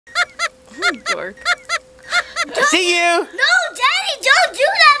Dork. See you! No, Daddy, don't do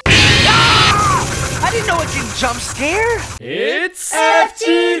that! I didn't know it could jump scare! It's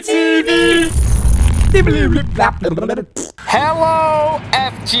FGTEEV! Hello,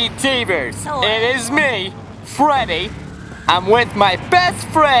 FGTEEVers! Hello. It is me, Freddy. I'm with my best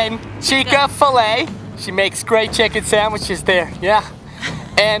friend, Chica Filet. She makes great chicken sandwiches there, yeah.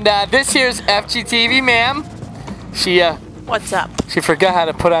 And this here's FGTEEV ma'am. She, What's up? She forgot how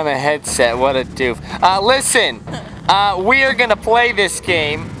to put on a headset. What a doof. Listen, we are gonna play this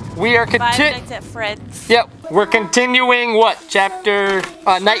game. We are 5 Nights at Fred's. Yep, we're continuing what? Chapter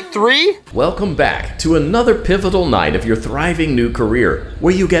night 3? Welcome back to another pivotal night of your thriving new career,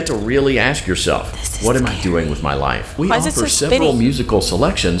 where you get to really ask yourself, what am I doing with my life? We offer several musical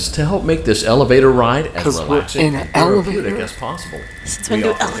selections to help make this elevator ride as relaxing and therapeutic as possible. Since when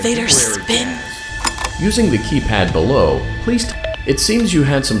do elevators spin? Using the keypad below, please. It seems you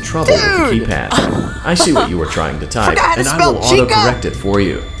had some trouble with the keypad. I see what you were trying to type, and I will autocorrect it for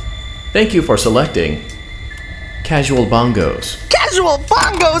you. Thank you for selecting Casual Bongos. Casual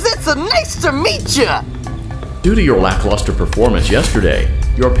Bongos, it's nice to meet ya! Due to your lackluster performance yesterday,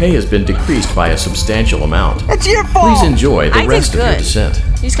 your pay has been decreased by a substantial amount. It's your fault! Please enjoy the rest of your descent.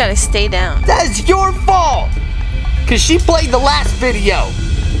 You just gotta stay down. That is your fault! Cause she played the last video.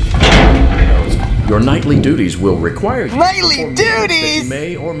 Your nightly duties will require you Nightly duties? You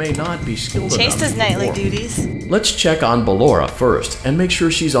may or may not be skilled Chase enough does to nightly perform. duties. Let's check on Beleeda first and make sure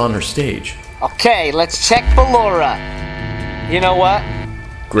she's on her stage. Okay, let's check Beleeda. You know what?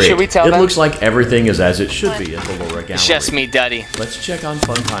 Great. Should we tell them? It looks like everything is as it should be in Beleeda Gallery. It's just me, Duddy. Let's check on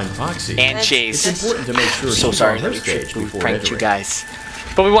Fun Time Foxy. And Chase. It's important to make sure So she's sorry on her that stage we before pranked you entering. guys.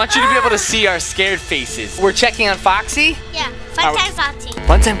 But we want you to be able to see our scared faces. We're checking on Foxy? Yeah, Fun Time Foxy.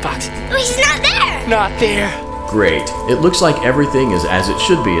 Fun Time Foxy. Oh, he's not there! Not there. Great. It looks like everything is as it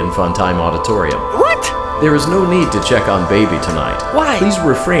should be in Fun Time Auditorium. What? There is no need to check on Baby tonight. Why? Please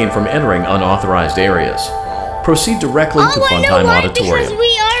refrain from entering unauthorized areas. Proceed directly to Fun Time Auditorium. Because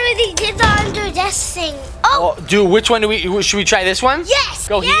we already did the under desk thing. Oh! Dude, which one do we, should we try this one? Yes!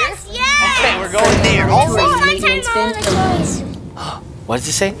 Go yes, here? Yes! Okay, we're going there. Fun Time Auditorium. What does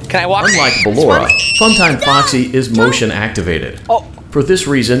it say? Can I walk? Unlike Beleeda, Fun Time Foxy is motion activated. Oh. For this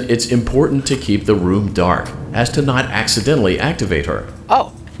reason, it's important to keep the room dark, as to not accidentally activate her.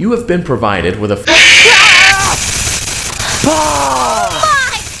 Oh. You have been provided with a... Oh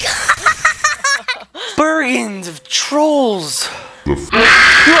my god! Bergens of trolls.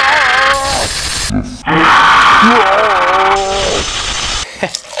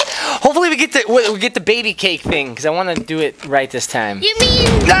 Hopefully we get the baby cake thing, because I want to do it right this time. You mean...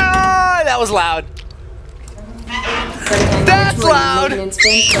 No, that was loud. That's loud.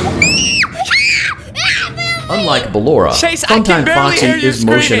 Unlike Beleeda, Chase, Fun Time I can barely Foxy hear you is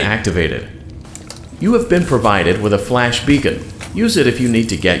motion screaming. activated. You have been provided with a flash beacon. Use it if you need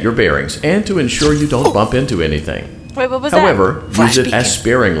to get your bearings and to ensure you don't bump into anything. Wait, what was However, that? use it as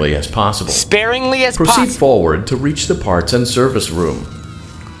sparingly as possible. Sparingly as Proceed possible. forward to reach the parts and service room.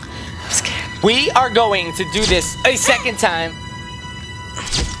 I'm scared. We are going to do this a second time.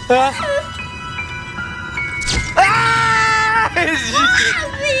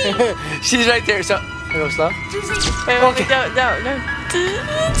 She's right there, so go slow. Wait, Okay. no.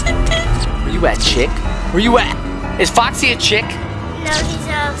 Where you at, chick? Where you at? Is Foxy a chick? No,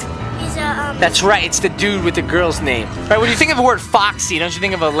 he's a That's right, it's the dude with the girl's name. Right, when you think of the word Foxy, don't you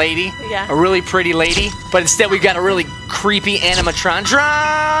think of a lady? Yeah. A really pretty lady? But instead we got a really creepy animatron.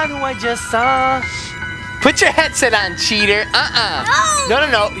 Drawn, who I just saw. Put your headset on, cheater.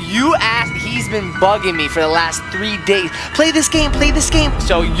 No. You asked, he's been bugging me for the last 3 days. Play this game.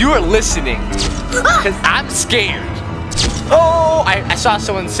 So you're listening, because I'm scared. Oh, I saw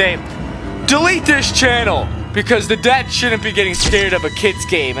someone say, delete this channel, because the dad shouldn't be getting scared of a kid's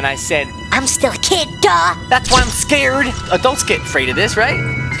game. And I said, I'm still a kid, duh. that's why I'm scared. Adults get afraid of this, right?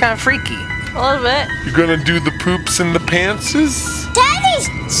 It's kind of freaky. A little bit. You're gonna do the poops and the pantses? Daddy,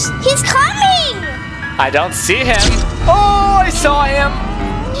 he's coming. I don't see him. Oh, I saw him.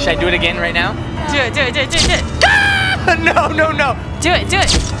 Should I do it again right now? Do it. Ah! No. Do it.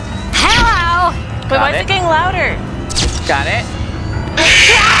 Hello. Wait, why is it getting louder? Got it.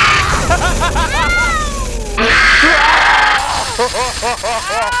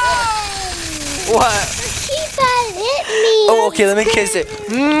 What? Keypad hit me. Oh, okay, let me kiss it.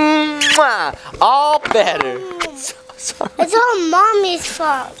 Mwah! All better. Sorry. It's all Mommy's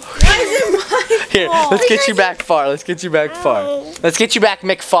fault. Here, let's get you back far. Let's get you back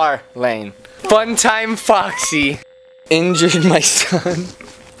McFarlane. Fun Time Foxy injured my son.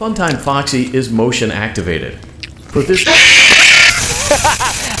 Fun Time Foxy is motion activated. For this...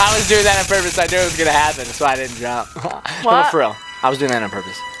 I was was doing that on purpose. I knew it was gonna happen. That's why I didn't jump. No, for real. I was doing that on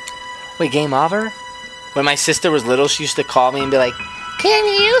purpose. Wait, game over? When my sister was little, she used to call me and be like, "Can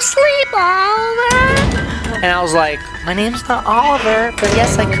you sleep, Oliver?" And I was like, "My name's not Oliver, but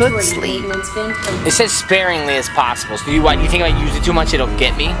yes, I could sleep." It says sparingly as possible. So do you think if I use it too much, it'll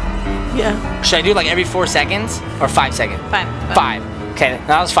get me? Yeah. Should I do it like every 4 seconds or 5 seconds? 5. 5. Okay,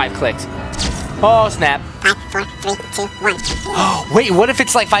 that was 5 clicks. Oh snap! 5, 4, 3, 2, 1. Wait, what if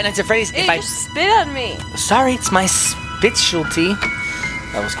it's like Five Nights at Freddy's? Hey, If I you spit on me. Sorry, it's my specialty.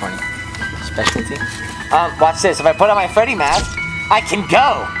 That was corny. Specialty. Watch this. If I put on my Freddy mask, I can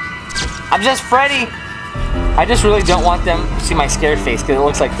go. I'm just Freddy. I just really don't want them to see my scared face because it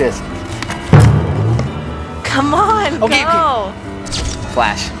looks like this. Come on, Okay, go.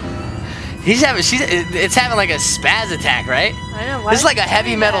 Flash. It's having like a spaz attack, right? I know. This is like a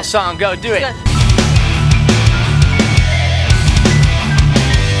heavy metal song. Go, do it.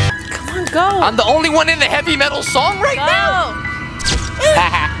 Come on, go. I'm the only one in the heavy metal song right now.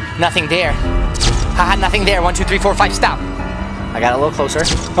 Haha, nothing there. Haha, nothing there. 1, 2, 3, 4, 5, stop. I got a little closer.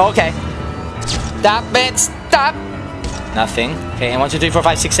 Okay. Stop it, stop. Nothing. Okay, and 1, 2, 3, 4,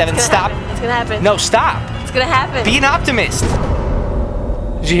 5, 6, 7, stop. It's gonna happen. No, stop. It's gonna happen. Be an optimist.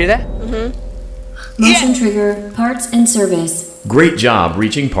 Did you hear that? Motion trigger, parts and service. Great job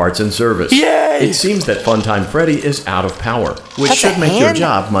reaching parts and service. Yay! It seems that Funtime Freddy is out of power, which That's should a make your hand?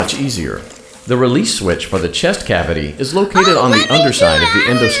 job much easier. The release switch for the chest cavity is located on the underside of the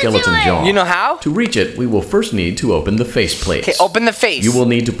endoskeleton jaw. You know how? To reach it, we will first need to open the faceplates. Okay, open the face. You will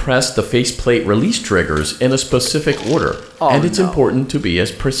need to press the faceplate release triggers in a specific order, and it's important to be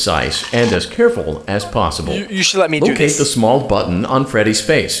as precise and as careful as possible. You should let me do Locate this. the small button on Freddy's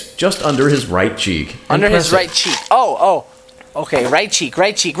face, just under his right cheek. and Under his press it. right cheek. Oh. Okay, right cheek,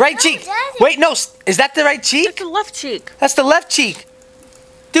 right cheek, right cheek. Daddy. Wait, no, is that the right cheek? It's the left cheek. That's the left cheek.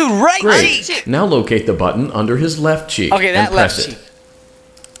 Dude, right Great. cheek. Now locate the button under his left cheek. Okay, that and press left it. cheek.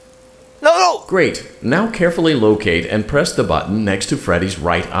 No. Great. Now carefully locate and press the button next to Freddy's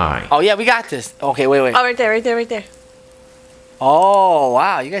right eye. Oh, yeah, we got this. Okay, wait. Oh, right there, right there, right there. Oh,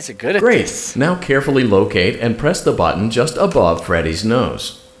 wow, you guys are good at Great. this. Now carefully locate and press the button just above Freddy's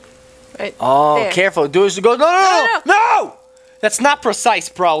nose. Right Oh, there. careful. Do as you go. No! That's not precise,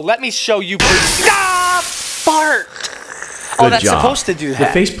 bro. Let me show you. Stop! Fart! Oh, Good that's job. supposed to do The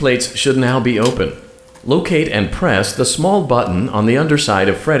that. faceplates should now be open. Locate and press the small button on the underside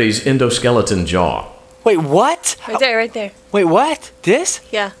of Freddy's endoskeleton jaw. Wait, what? Right there, right there. Wait, what? This?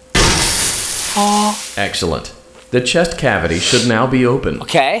 Yeah. Excellent. The chest cavity should now be open.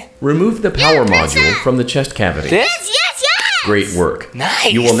 Okay. Remove the power module from the chest cavity. This? Yes. Great work.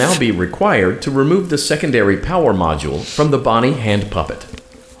 Nice. You will now be required to remove the secondary power module from the Bonnie hand puppet.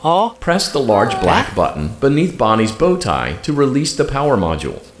 Oh. Press the large black button beneath Bonnie's bow tie to release the power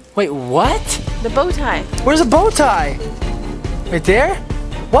module. Wait, what? The bow tie. Where's the bow tie? Right there?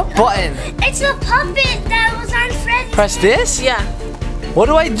 What button? It's the puppet that was on Freddy. Press this? Yeah. What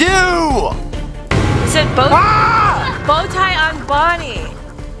do I do? It said bow, Ah! bow tie on Bonnie.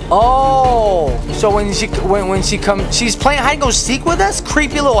 Oh, so when she comes, she's playing hide and go seek with us?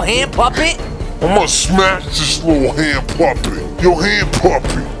 Creepy little hand puppet? I'm gonna smash this little hand puppet. Yo, hand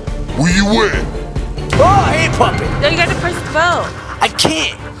puppet. Where you at? Oh, hand puppet. No, you gotta press the bow. I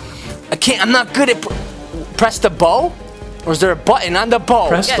can't. I'm not good at press the bow? Or is there a button on the bow?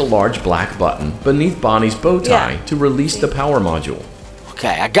 Press the large black button beneath Bonnie's bow tie to release the power module.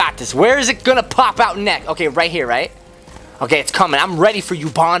 Okay, I got this. Where is it gonna pop out next? Okay, right here, right? Okay, it's coming. I'm ready for you,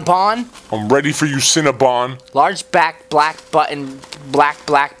 Bon. I'm ready for you, Cinnabon. Large black button,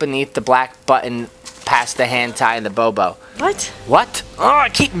 black beneath the black button, past the hand tie and the bobo. What? What? Oh, I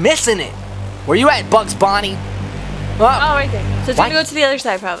keep missing it. Where you at, Bugs Bonnie? Oh, right there. So it's What? gonna go to the other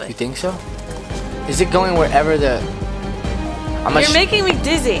side, probably. You think so? Is it going wherever the... You're making me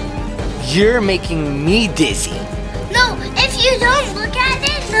dizzy. You're making me dizzy. No, if you don't look at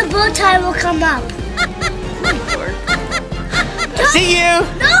it, the bow tie will come up. See you!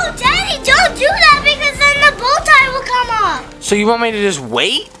 No, Daddy, don't do that because then the bow tie will come up. So you want me to just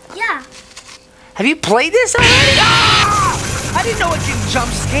wait? Yeah. Have you played this already? Ah! I didn't know it can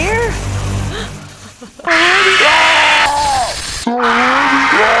jump scare.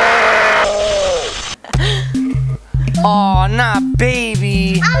 Oh, nah,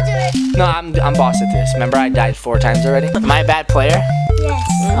 baby. I'll do it. No, I'm boss at this. Remember, I died 4 times already. Am I a bad player? Yes.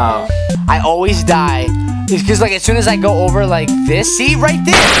 Oh, I always die. It's because like as soon as I go over like this, see right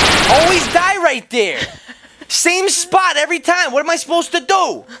there, always die right there. Same spot every time. What am I supposed to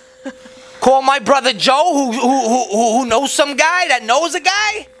do? Call my brother Joe, who knows some guy that knows a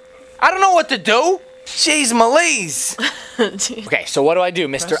guy? I don't know what to do. Jeez Malaise. Okay, so what do I do,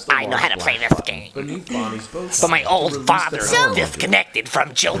 Mr. I know how to play this game. But my old father is disconnected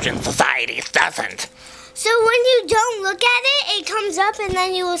from children's societies doesn't. So when you don't look at it, it comes up and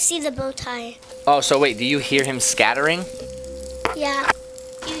then you will see the bow tie. Oh, so wait, do you hear him scattering? Yeah.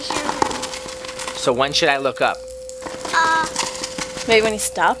 You hear him. So when should I look up? Maybe when he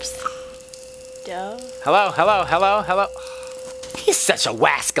stops. Duh. Hello, hello, hello, hello. He's such a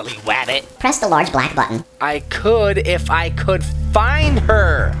wascally wabbit. Press the large black button. I could if I could find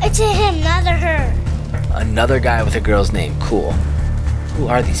her. It's a him, not a her. Another guy with a girl's name. Cool. Who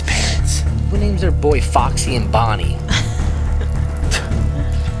are these parents? Who names their boy Foxy and Bonnie?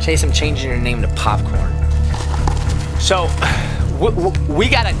 Chase, I'm changing your name to Popcorn. So, we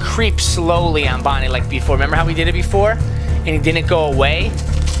gotta creep slowly on Bonnie like before. Remember how we did it before? And he didn't go away?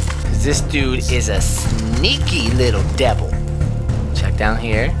 Because this dude is a sneaky little devil. Check down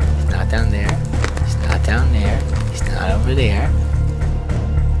here. He's not down there. He's not down there. He's not over there.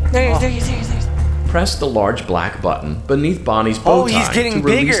 There he is. Press the large black button beneath Bonnie's bow tie he's getting to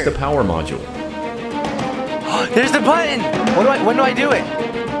release bigger. the power module. There's the button. When do I do it?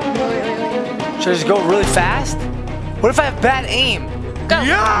 Should I just go really fast? What if I have bad aim? Go.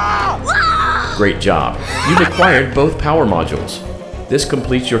 Yeah! Great job. You've acquired both power modules. This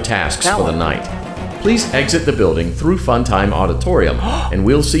completes your tasks for the night. Please exit the building through Fun Time Auditorium, and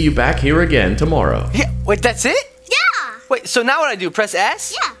we'll see you back here again tomorrow. Yeah. Wait, that's it? Yeah. Wait, so now what do I do? Press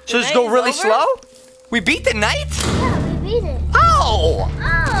S? Yeah. So just go really slow? We beat the night? Yeah, we beat it. Oh!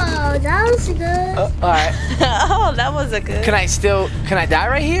 Oh, that was good. Alright. Oh, that was a good. Can I die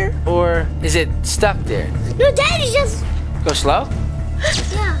right here? Or is it stuck there? No, Daddy, just... Go slow?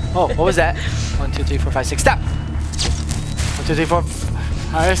 Yeah. Oh, what was that? 1, 2, 3, 4, 5, 6, stop! 1, 2, 3, 4,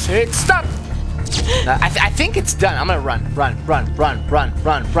 5, 6, stop! I think it's done. I'm gonna run.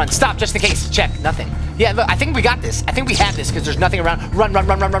 Stop, just in case. Check, nothing. Yeah, look, I think we got this. I think we have this because there's nothing around. Run.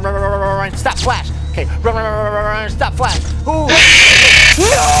 Stop, flash. Okay, run. Stop, flash. Ooh. No!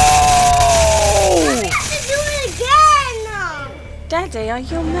 We have to do it again. Daddy, are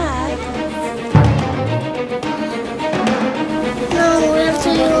you mad? No, we have to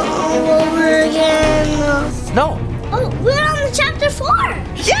do it all over again. No. Oh, we're on chapter 4.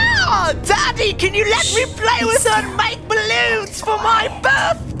 Yeah, Daddy, can you let me play with some make balloons for my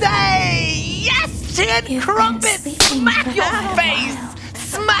birthday? Yes, Tin Crumpet, smack your face.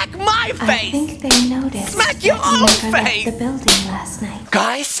 Smack my face. I think they noticed. Smack your own face. The building last night.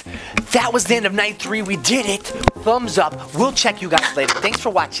 Guys, that was the end of night 3. We did it. Thumbs up. We'll check you guys later. Thanks for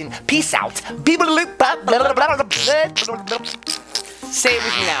watching. Peace out. Beba. Say it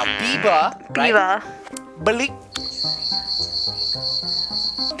with me now. Beba. Beba. Beleeda.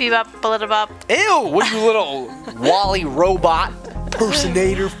 Bebop, Beleeda. Ew, what are you little Wally robot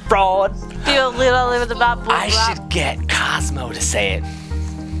impersonator fraud? Bebop, I should get Cosmo to say it.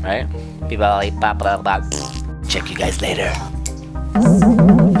 Right? Check you guys later.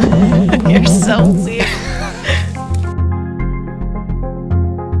 You're so